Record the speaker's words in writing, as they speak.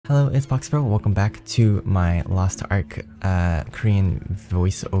Hello, it's BoxPro. Welcome back to my Lost Ark Korean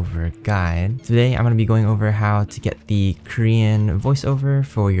voiceover guide. Today I'm going to be going over how to get the Korean voiceover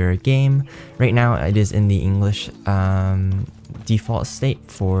for your game. Right now it is in the English default state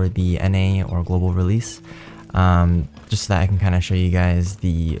for the NA or global release, just so that I can kind of show you guys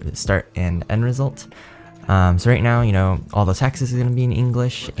the start and end result. So right now, all the text is going to be in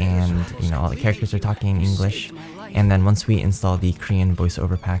English, and all the characters are talking in English. And then once we install the Korean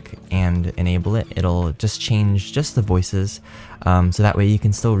voiceover pack and enable it, it'll just change just the voices, so that way you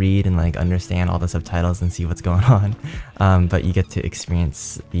can still read and understand all the subtitles and see what's going on, but you get to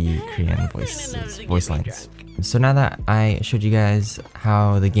experience the Korean voice lines. So now that I showed you guys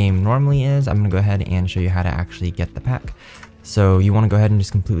how the game normally is, I'm going to go ahead and show you how to actually get the pack. So you want to go ahead and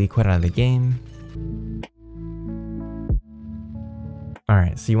just completely quit out of the game.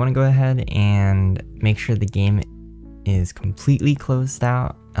 Alright, so you want to go ahead and make sure the game is completely closed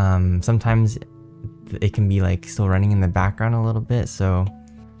out. Sometimes it can be still running in the background a little bit, so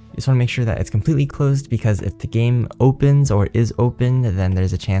you just want to make sure that it's completely closed, because if the game opens or is opened, then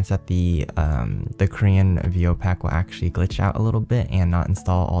there's a chance that the Korean VO pack will actually glitch out a little bit and not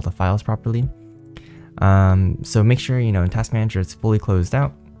install all the files properly. So make sure in Task Manager it's fully closed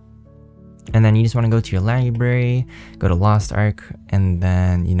out. And then you just want to go to your library, go to Lost Ark, and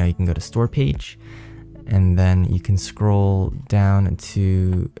then you can go to store page, and then you can scroll down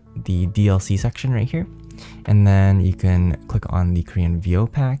to the DLC section right here, and then you can click on the Korean VO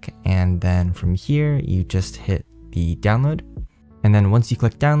pack, and then from here you just hit the download. And then once you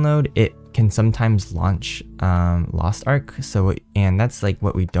click download, it can sometimes launch Lost Ark, and that's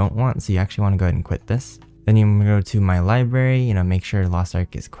what we don't want, so you actually want to go ahead and quit this. Then you want to go to my library, make sure Lost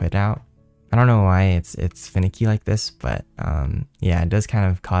Ark is quit out. I don't know why it's finicky like this, but yeah, it does kind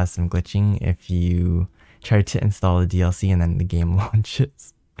of cause some glitching if you try to install the DLC and then the game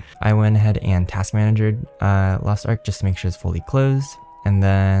launches. I went ahead and task managered Lost Ark just to make sure it's fully closed, and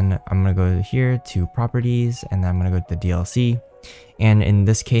then I'm gonna go here to properties, and then I'm gonna go to the DLC. And in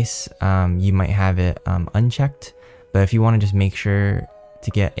this case, you might have it unchecked, but if you want to just make sure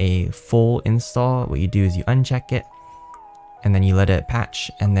to get a full install, what you do is you uncheck it, and then you let it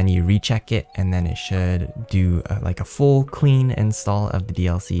patch, and then you recheck it, and then it should do a full clean install of the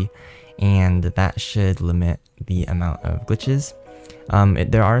DLC, and that should limit the amount of glitches.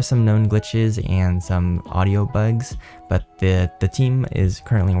 There are some known glitches and some audio bugs, but the team is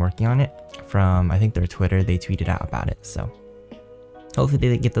currently working on it. From I think their Twitter, they tweeted out about it, so hopefully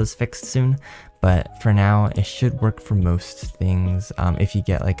they get those fixed soon. But for now, it should work for most things if you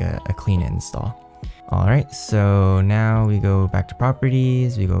get a clean install. Alright, so now we go back to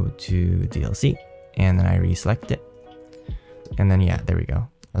properties, we go to DLC, and then I reselect it. And then yeah, there we go.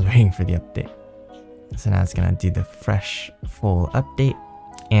 I was waiting for the update. So now it's gonna do the fresh full update.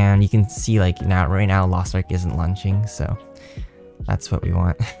 And you can see right now Lost Ark isn't launching, so that's what we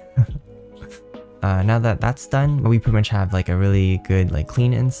want. Now that that's done, we pretty much have a really good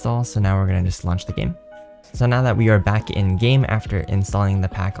clean install, so now we're gonna just launch the game. So now that we are back in game after installing the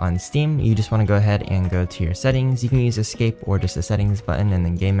pack on Steam, you just want to go ahead and go to your settings. You can use escape or just the settings button and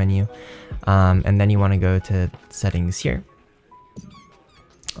then game menu. And then you want to go to settings here,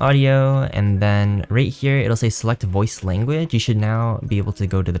 audio, and then right here it'll say select voice language. You should now be able to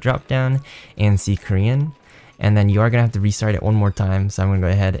go to the drop down and see Korean. And then you are going to have to restart it one more time. So I'm going to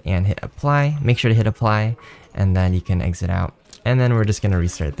go ahead and hit apply. Make sure to hit apply, and then you can exit out. And then we're just going to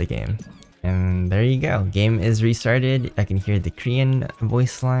restart the game. And there you go, game is restarted. I can hear the Korean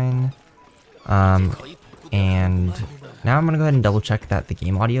voice line. And now I'm gonna go ahead and double check that the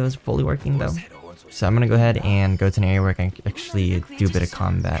game audio is fully working though. So I'm gonna go ahead and go to an area where I can actually do a bit of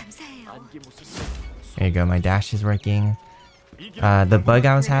combat. There you go, my dash is working. The bug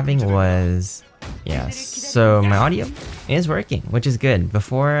I was having was, so my audio is working, which is good.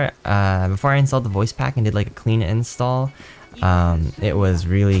 Before I installed the voice pack and did a clean install, it was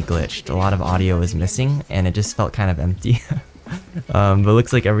really glitched. A lot of audio was missing and it just felt kind of empty. But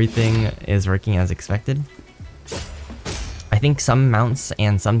looks like everything is working as expected. I think some mounts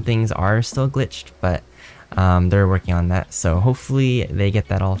and some things are still glitched, but they're working on that, so hopefully they get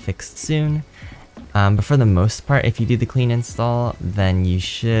that all fixed soon. But for the most part, if you do the clean install, then you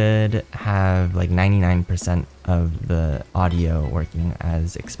should have 99% of the audio working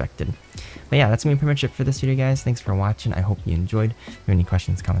as expected. But yeah, that's gonna be pretty much it for this video, guys. Thanks for watching. I hope you enjoyed. If you have any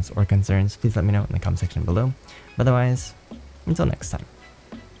questions, comments, or concerns, please let me know in the comment section below. Otherwise, until next time.